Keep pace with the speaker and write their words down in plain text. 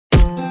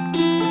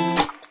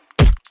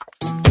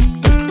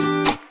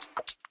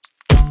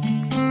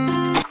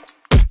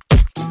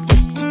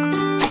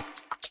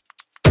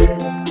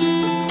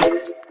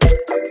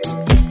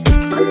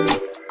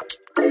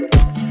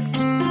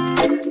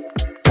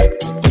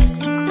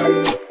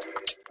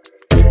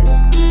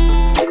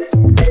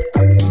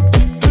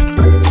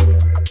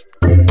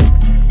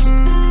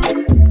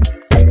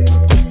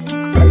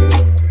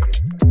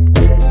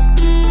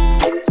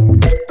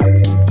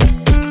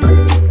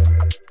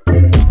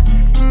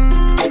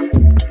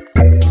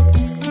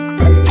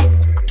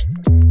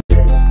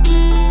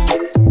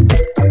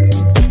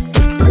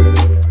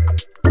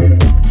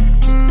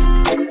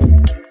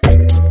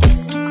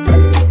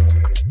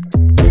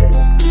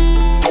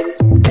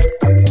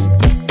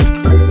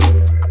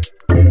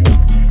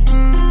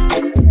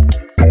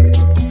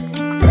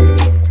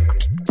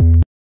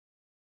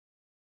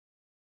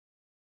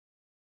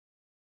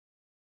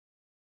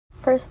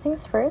first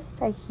things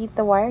first, I heat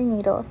the wire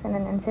needles in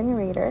an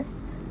incinerator.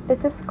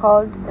 This is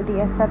called the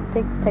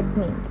aseptic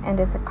technique and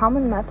is a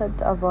common method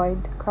to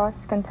avoid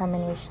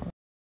cross-contamination.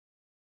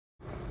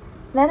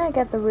 Then I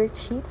get the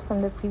worksheets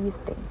from the previous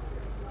day.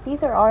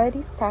 These are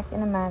already stacked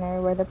in a manner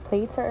where the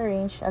plates are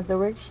arranged as the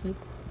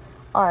worksheets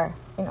are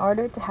in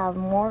order to have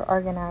more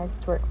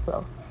organized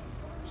workflow.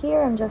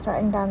 Here I'm just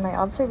writing down my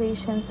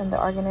observations on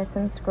the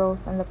organism's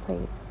growth on the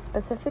plates,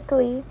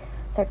 specifically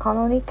their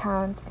colony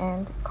count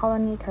and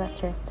colony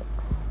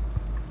characteristics.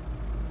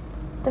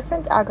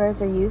 Different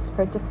agars are used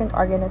for different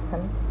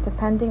organisms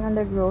depending on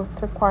their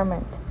growth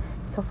requirement,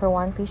 so for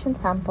one patient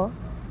sample,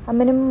 a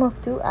minimum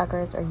of 2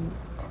 agars are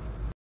used.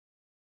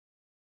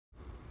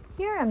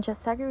 Here I'm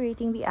just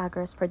segregating the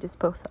agars for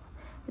disposal.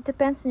 It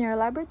depends on your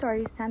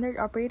laboratory's standard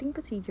operating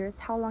procedures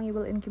how long you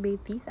will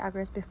incubate these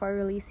agars before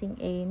releasing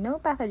a no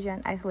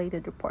pathogen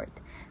isolated report.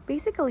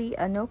 Basically,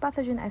 a no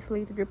pathogen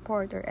isolated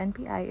report or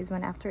NPI is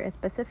when after a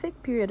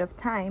specific period of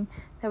time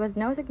there was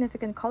no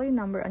significant colony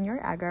number on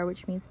your agar,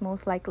 which means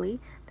most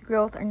likely the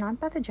growth are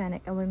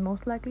non-pathogenic and will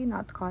most likely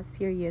not cause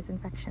serious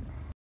infections.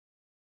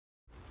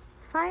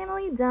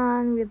 Finally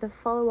done with the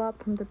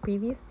follow-up from the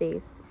previous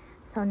days,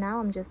 so now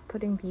I'm just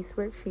putting these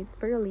worksheets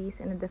for release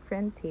in a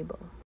different table.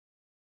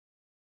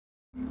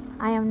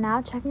 I am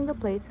now checking the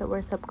plates that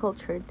were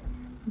subcultured.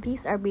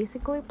 These are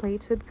basically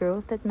plates with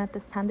growth that met the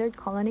standard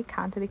colony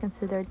count to be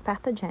considered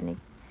pathogenic.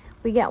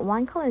 We get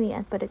one colony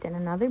and put it in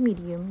another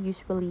medium,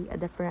 usually a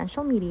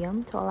differential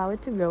medium, to allow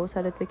it to grow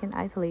so that we can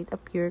isolate a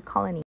pure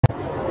colony.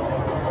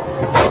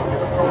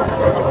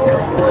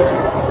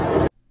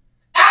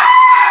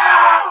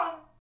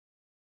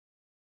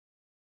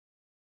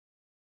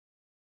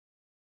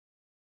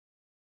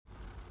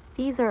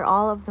 These are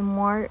all of the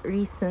more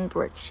recent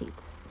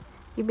worksheets.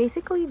 You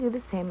basically do the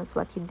same as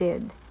what you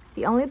did.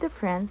 The only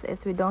difference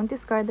is we don't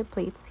discard the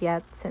plates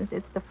yet since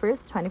it's the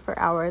first 24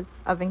 hours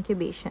of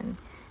incubation.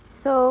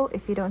 So,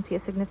 if you don't see a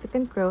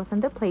significant growth on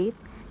the plate,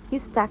 you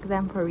stack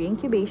them for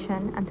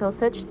re-incubation until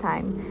such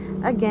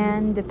time,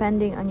 again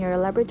depending on your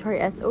laboratory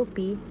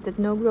SOP, that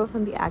no growth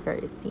on the agar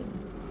is seen.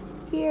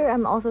 Here,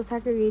 I'm also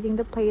segregating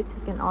the plates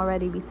that can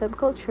already be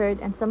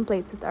subcultured and some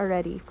plates that are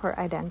ready for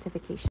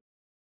identification.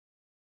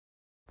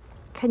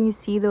 Can you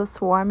see those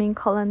swarming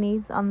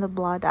colonies on the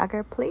blood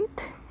agar plate?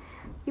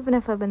 Even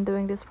if I've been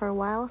doing this for a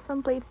while,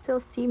 some plates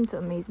still seem to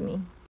amaze me.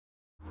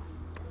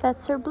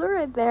 That's Sir Blue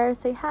right there.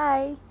 Say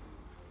hi!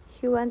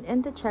 He went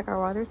in to check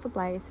our water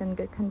supply is in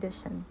good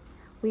condition.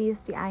 We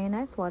use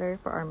deionized water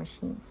for our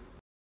machines.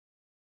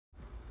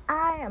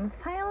 I am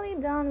finally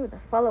done with the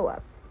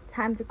follow-ups.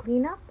 Time to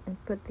clean up and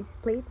put these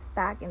plates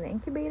back in the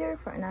incubator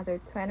for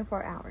another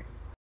 24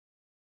 hours.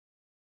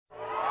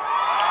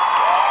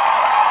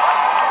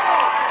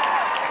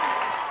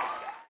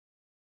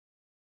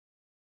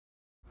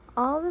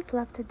 All that's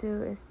left to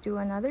do is do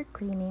another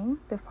cleaning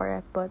before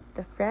I put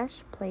the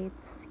fresh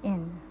plates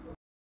in.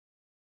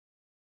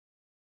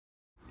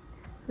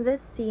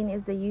 This scene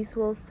is the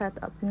usual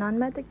setup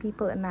non-medtech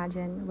people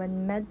imagine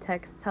when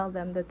medtechs tell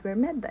them that we're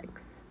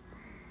medtechs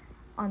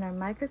on our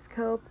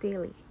microscope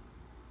daily.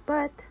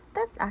 But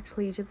that's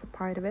actually just a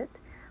part of it.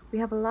 We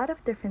have a lot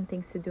of different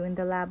things to do in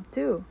the lab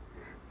too,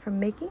 from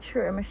making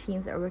sure our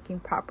machines are working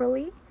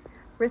properly,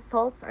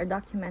 results are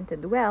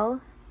documented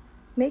well,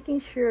 making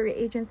sure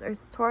reagents are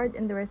stored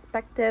in the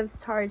respective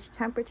storage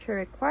temperature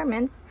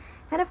requirements,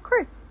 and of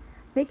course,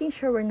 making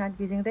sure we're not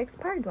using the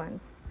expired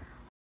ones.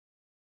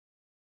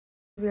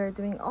 We are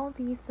doing all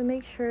these to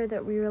make sure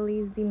that we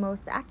release the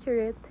most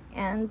accurate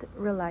and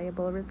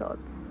reliable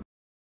results.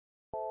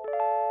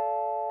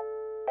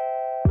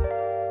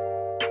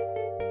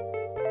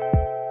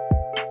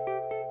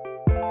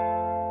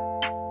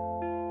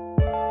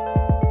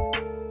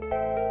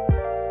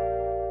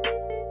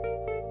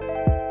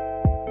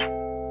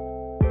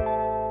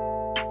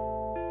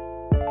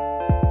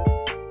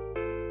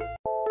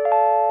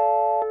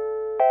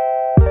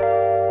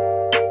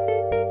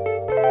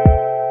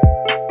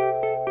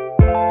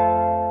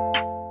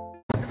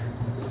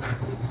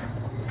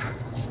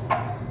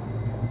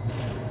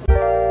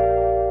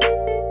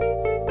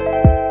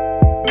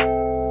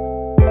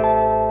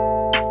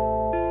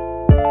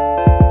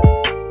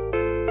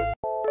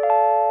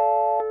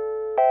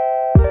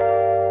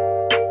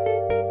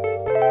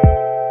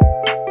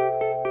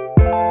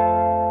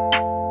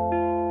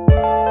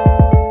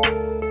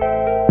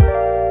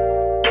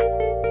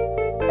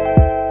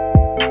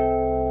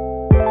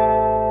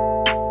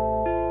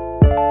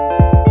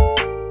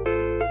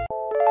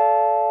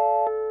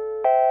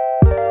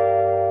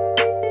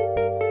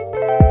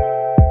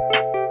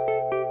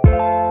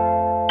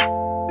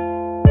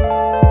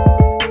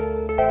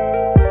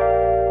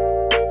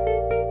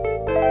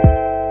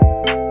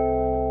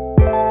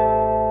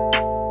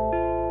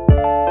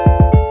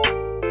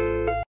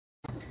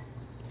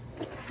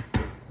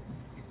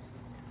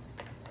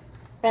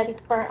 Ready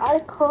for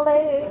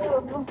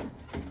autoclave.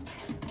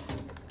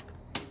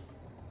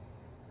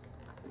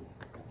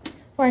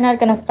 We're not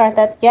gonna start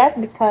that yet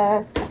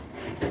because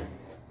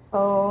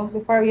so So,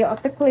 before we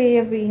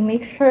autoclave, we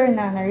make sure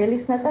na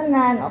na-release na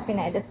tanan o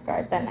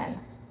pinai-discard tanan.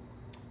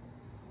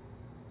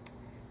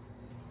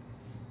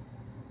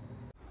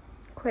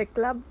 Quick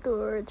lab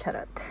tour,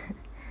 charot.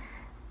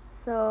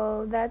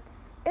 So, that's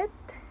it.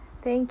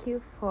 Thank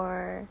you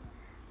for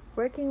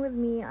working with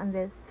me on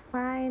this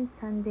fine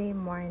Sunday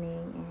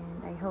morning,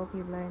 and I hope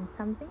you learned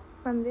something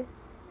from this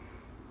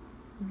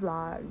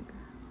vlog.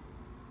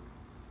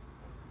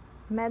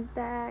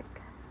 MedTech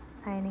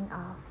signing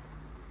off.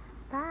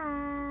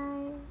 Bye.